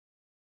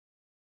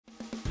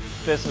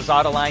This is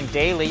Autoline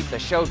Daily, the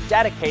show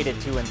dedicated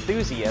to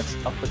enthusiasts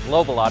of the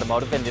global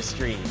automotive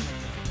industry.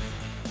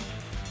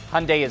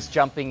 Hyundai is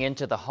jumping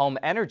into the home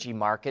energy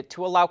market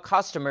to allow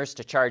customers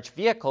to charge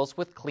vehicles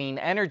with clean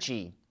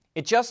energy.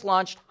 It just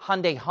launched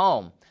Hyundai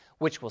Home,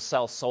 which will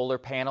sell solar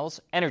panels,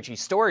 energy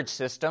storage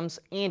systems,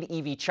 and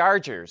EV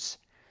chargers.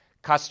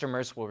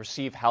 Customers will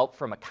receive help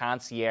from a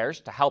concierge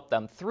to help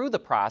them through the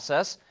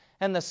process,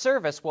 and the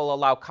service will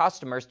allow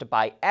customers to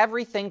buy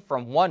everything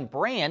from one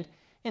brand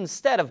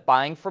instead of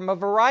buying from a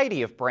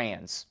variety of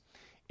brands.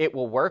 It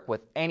will work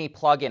with any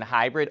plug-in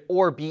hybrid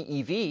or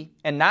BEV,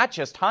 and not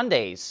just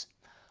Hyundai's.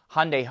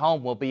 Hyundai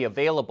Home will be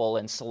available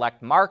in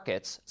select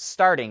markets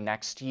starting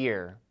next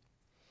year.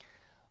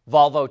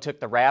 Volvo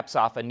took the wraps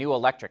off a new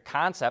electric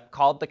concept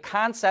called the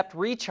Concept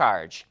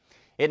Recharge.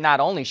 It not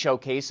only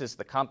showcases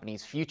the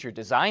company's future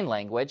design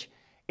language,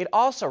 it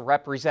also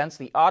represents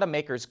the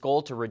automaker's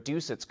goal to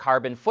reduce its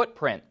carbon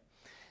footprint.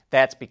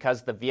 That's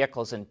because the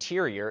vehicle's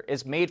interior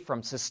is made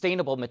from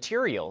sustainable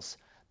materials.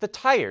 The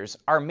tires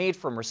are made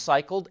from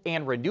recycled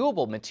and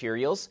renewable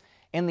materials,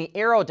 and the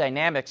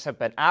aerodynamics have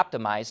been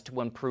optimized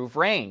to improve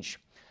range.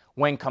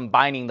 When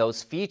combining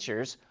those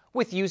features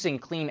with using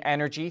clean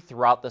energy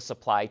throughout the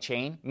supply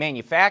chain,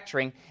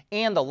 manufacturing,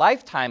 and the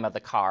lifetime of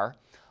the car,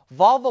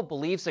 Volvo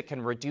believes it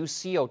can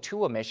reduce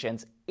CO2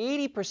 emissions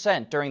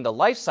 80% during the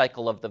life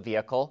cycle of the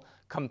vehicle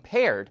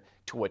compared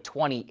to a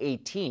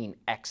 2018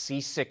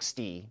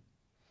 XC60.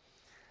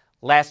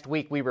 Last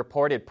week, we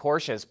reported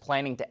Porsche is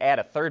planning to add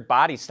a third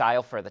body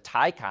style for the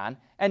Taycan,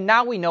 and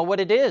now we know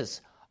what it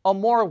is, a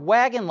more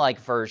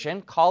wagon-like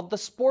version called the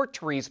Sport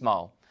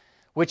Turismo,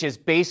 which is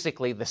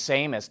basically the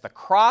same as the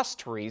Cross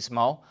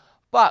Turismo,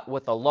 but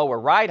with a lower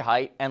ride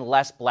height and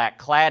less black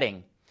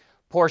cladding.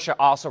 Porsche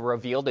also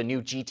revealed a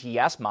new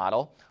GTS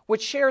model,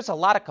 which shares a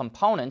lot of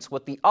components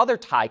with the other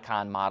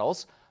Taycan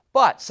models,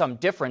 but some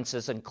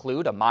differences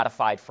include a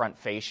modified front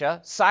fascia,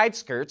 side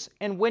skirts,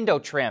 and window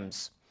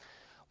trims.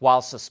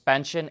 While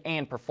suspension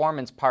and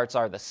performance parts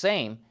are the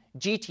same,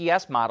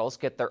 GTS models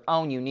get their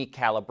own unique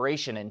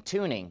calibration and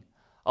tuning.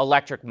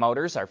 Electric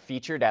motors are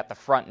featured at the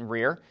front and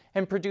rear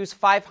and produce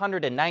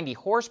 590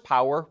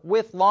 horsepower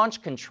with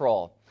launch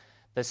control.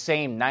 The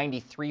same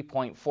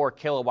 93.4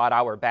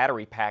 kilowatt-hour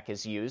battery pack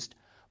is used,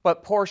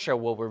 but Porsche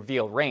will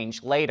reveal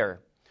range later.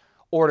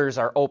 Orders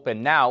are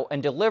open now,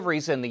 and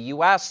deliveries in the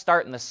U.S.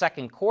 start in the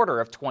second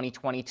quarter of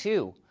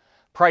 2022.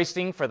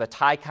 Pricing for the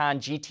Taycan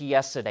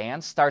GTS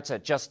sedan starts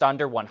at just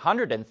under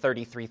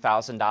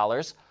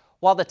 $133,000,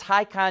 while the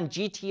Taycan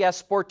GTS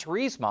Sport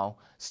Turismo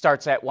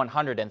starts at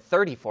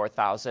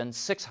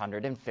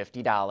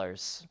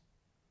 $134,650.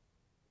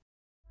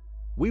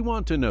 We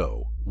want to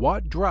know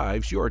what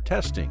drives your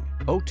testing.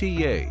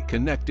 OTA,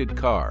 connected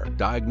car,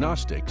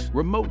 diagnostics,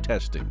 remote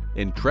testing.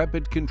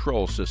 Intrepid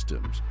Control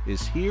Systems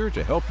is here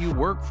to help you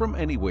work from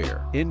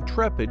anywhere.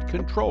 Intrepid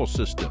Control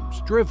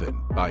Systems, driven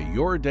by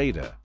your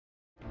data.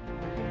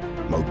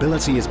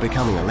 Mobility is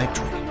becoming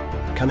electric,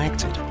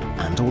 connected,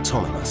 and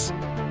autonomous,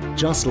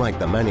 just like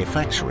the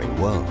manufacturing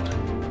world.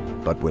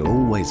 But will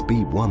always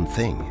be one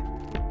thing: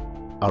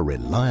 a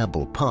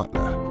reliable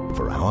partner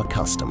for our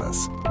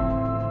customers.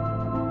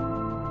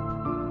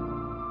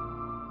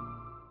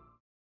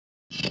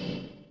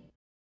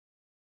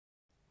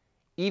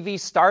 EV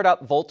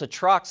startup Volta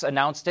Trucks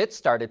announced it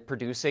started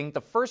producing the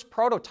first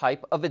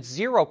prototype of its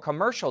Zero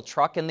commercial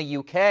truck in the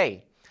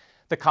UK.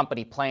 The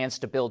company plans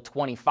to build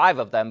 25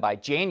 of them by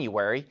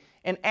January,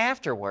 and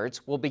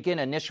afterwards will begin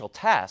initial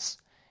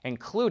tests,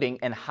 including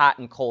in hot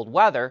and cold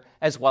weather,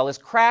 as well as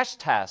crash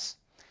tests.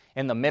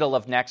 In the middle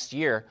of next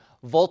year,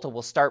 Volta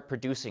will start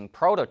producing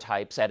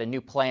prototypes at a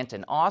new plant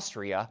in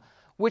Austria,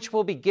 which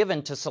will be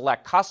given to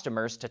select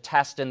customers to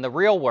test in the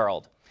real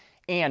world.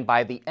 And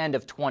by the end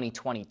of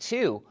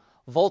 2022,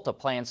 Volta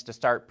plans to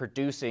start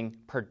producing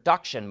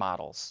production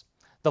models.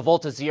 The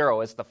Volta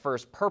Zero is the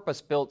first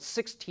purpose-built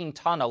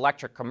 16-ton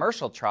electric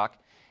commercial truck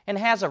and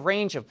has a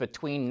range of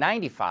between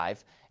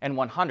 95 and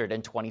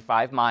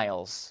 125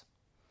 miles.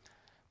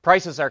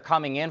 Prices are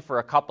coming in for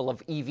a couple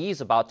of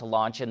EVs about to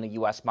launch in the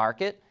U.S.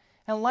 market,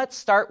 and let's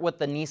start with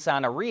the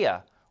Nissan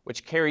Ariya,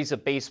 which carries a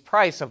base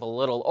price of a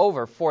little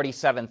over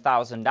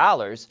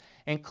 $47,000,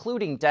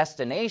 including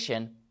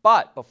destination,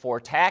 but before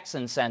tax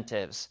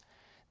incentives.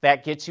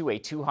 That gets you a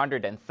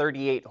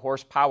 238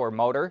 horsepower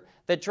motor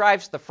that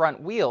drives the front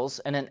wheels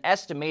and an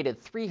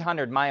estimated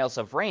 300 miles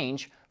of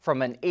range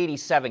from an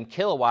 87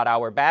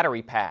 kilowatt-hour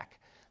battery pack.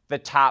 The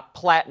top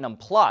Platinum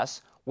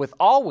Plus, with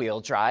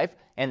all-wheel drive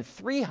and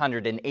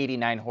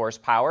 389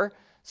 horsepower,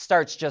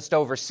 starts just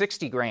over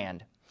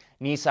 $60,000.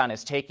 Nissan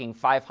is taking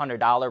 $500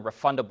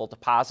 refundable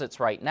deposits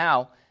right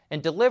now,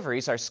 and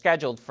deliveries are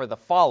scheduled for the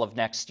fall of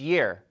next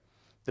year.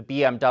 The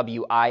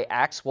BMW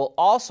iX will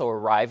also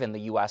arrive in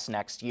the U.S.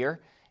 next year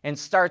and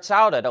starts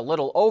out at a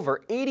little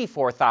over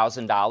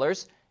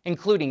 $84,000,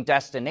 including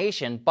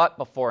destination but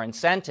before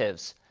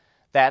incentives.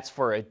 That's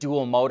for a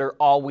dual-motor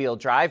all-wheel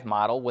drive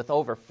model with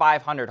over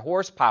 500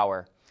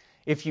 horsepower.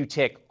 If you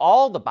tick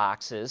all the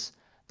boxes,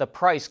 the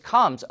price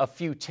comes a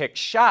few ticks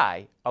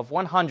shy of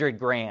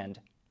 $100,000.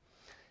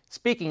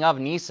 Speaking of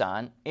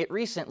Nissan, it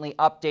recently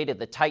updated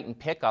the Titan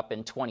pickup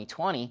in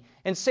 2020,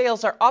 and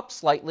sales are up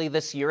slightly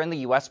this year in the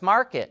U.S.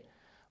 market.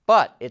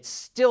 But it's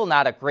still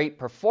not a great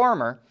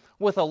performer,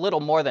 with a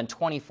little more than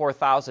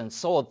 24,000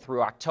 sold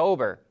through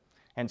October.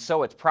 And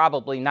so it's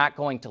probably not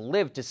going to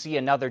live to see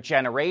another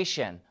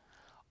generation.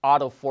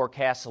 Auto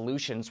Forecast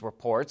Solutions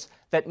reports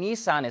that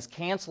Nissan is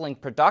canceling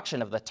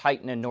production of the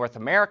Titan in North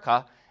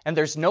America, and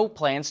there's no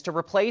plans to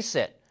replace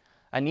it.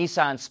 A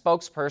Nissan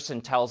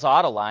spokesperson tells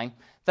Autoline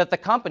that the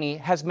company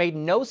has made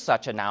no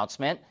such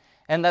announcement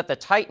and that the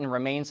Titan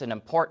remains an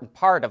important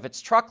part of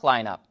its truck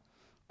lineup.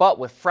 But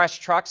with fresh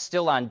trucks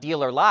still on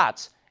dealer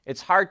lots,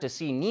 it's hard to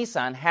see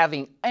Nissan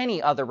having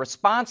any other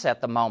response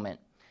at the moment.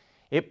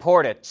 It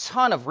poured a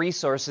ton of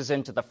resources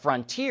into the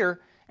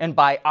Frontier, and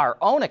by our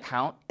own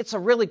account, it's a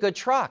really good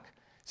truck.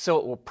 So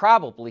it will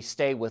probably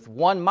stay with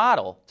one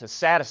model to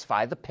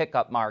satisfy the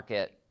pickup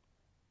market.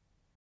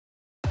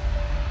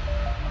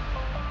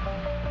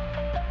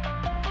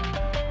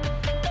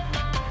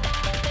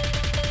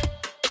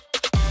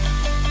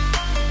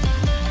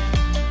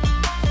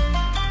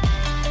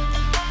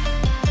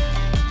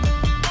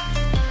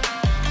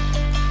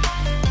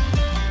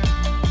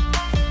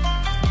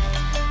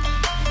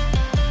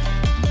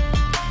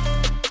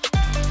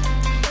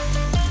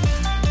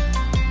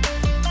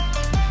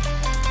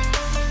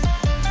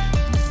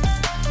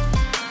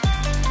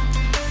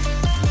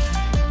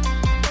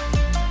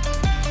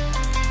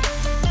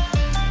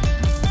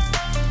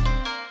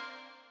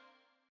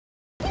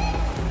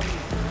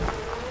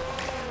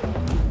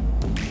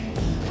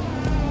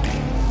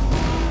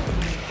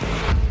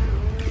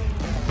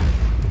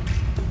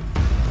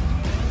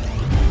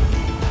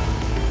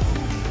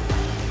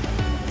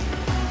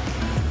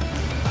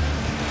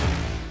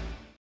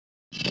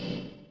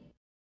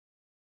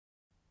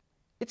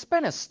 It's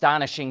been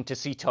astonishing to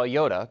see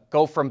Toyota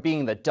go from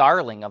being the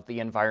darling of the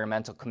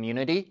environmental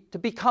community to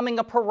becoming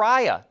a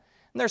pariah.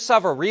 And there are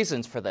several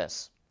reasons for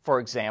this. For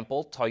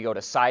example,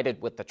 Toyota sided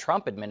with the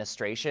Trump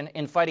administration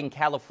in fighting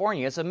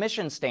California's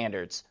emission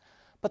standards.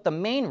 But the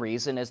main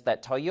reason is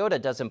that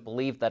Toyota doesn't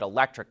believe that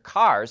electric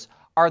cars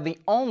are the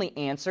only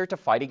answer to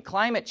fighting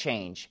climate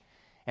change.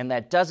 And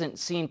that doesn't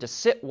seem to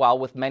sit well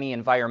with many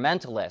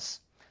environmentalists.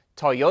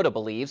 Toyota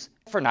believes,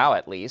 for now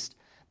at least,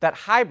 that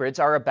hybrids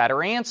are a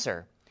better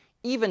answer.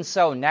 Even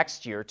so,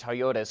 next year,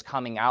 Toyota is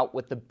coming out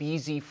with the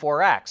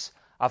BZ4X,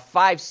 a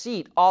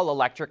 5-seat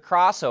all-electric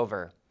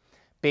crossover.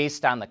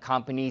 Based on the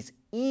company's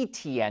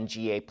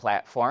eTNGA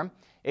platform,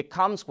 it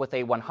comes with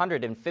a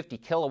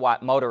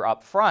 150-kilowatt motor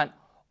up front,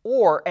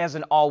 or as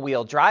an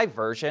all-wheel drive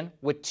version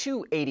with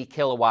two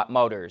 80-kilowatt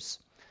motors.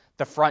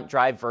 The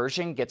front-drive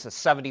version gets a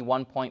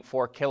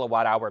 71.4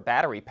 kilowatt-hour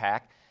battery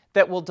pack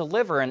that will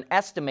deliver an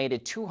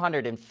estimated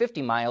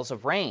 250 miles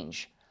of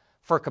range.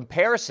 For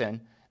comparison,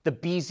 the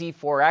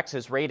BZ4X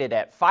is rated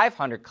at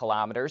 500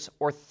 kilometers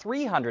or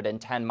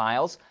 310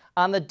 miles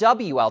on the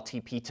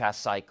WLTP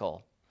test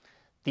cycle.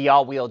 The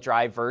all-wheel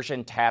drive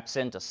version taps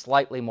into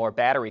slightly more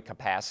battery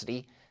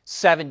capacity,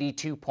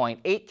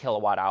 72.8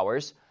 kilowatt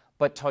hours,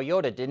 but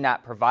Toyota did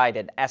not provide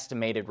an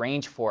estimated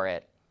range for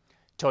it.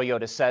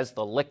 Toyota says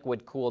the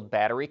liquid-cooled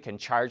battery can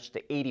charge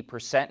to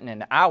 80% in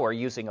an hour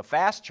using a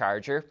fast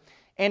charger,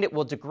 and it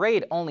will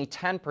degrade only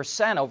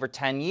 10% over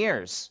 10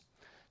 years.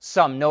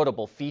 Some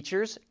notable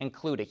features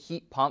include a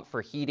heat pump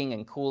for heating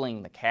and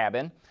cooling the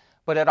cabin,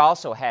 but it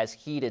also has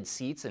heated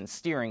seats and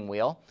steering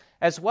wheel,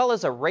 as well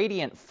as a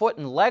radiant foot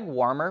and leg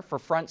warmer for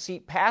front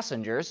seat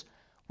passengers,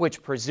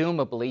 which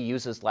presumably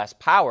uses less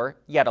power,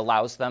 yet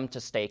allows them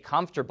to stay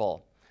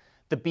comfortable.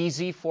 The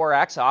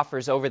BZ4X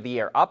offers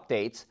over-the-air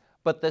updates,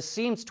 but this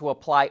seems to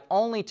apply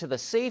only to the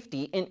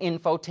safety and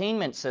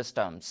infotainment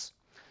systems.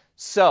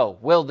 So,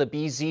 will the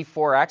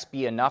BZ4X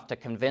be enough to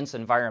convince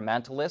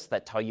environmentalists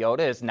that Toyota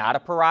is not a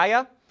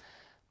pariah?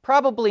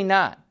 Probably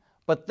not,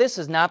 but this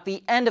is not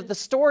the end of the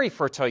story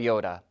for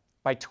Toyota.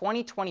 By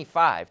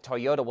 2025,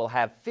 Toyota will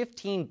have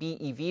 15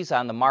 BEVs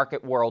on the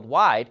market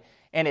worldwide,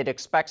 and it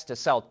expects to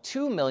sell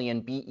 2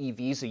 million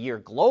BEVs a year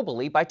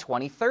globally by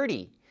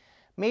 2030.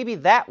 Maybe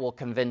that will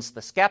convince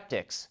the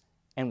skeptics,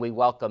 and we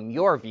welcome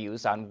your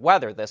views on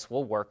whether this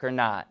will work or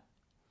not.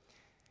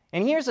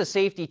 And here's a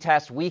safety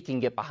test we can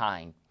get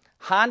behind.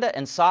 Honda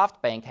and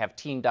SoftBank have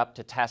teamed up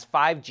to test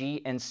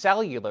 5G and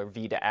cellular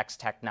V2X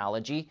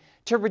technology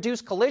to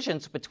reduce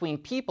collisions between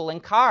people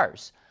and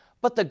cars.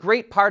 But the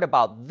great part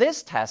about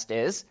this test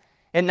is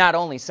it not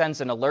only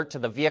sends an alert to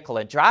the vehicle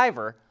and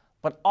driver,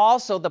 but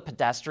also the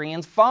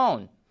pedestrian's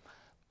phone.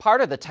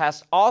 Part of the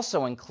test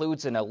also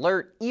includes an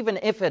alert even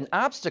if an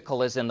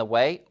obstacle is in the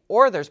way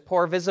or there's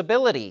poor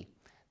visibility.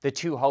 The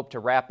two hope to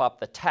wrap up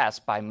the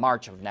test by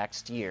March of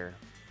next year.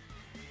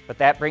 But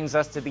that brings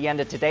us to the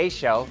end of today's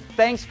show.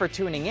 Thanks for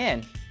tuning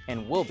in,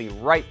 and we'll be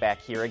right back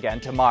here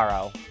again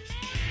tomorrow.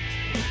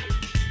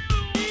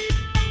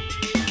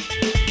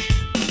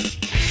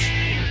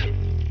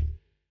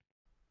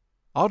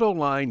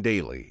 AutoLine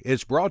Daily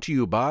is brought to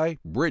you by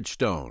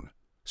Bridgestone,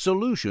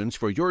 solutions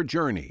for your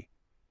journey.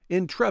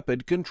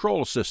 Intrepid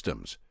Control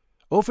Systems,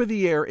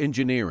 over-the-air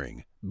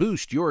engineering,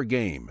 boost your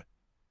game.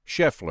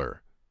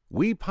 Scheffler,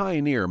 We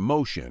pioneer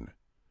motion,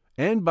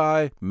 and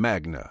by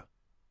Magna.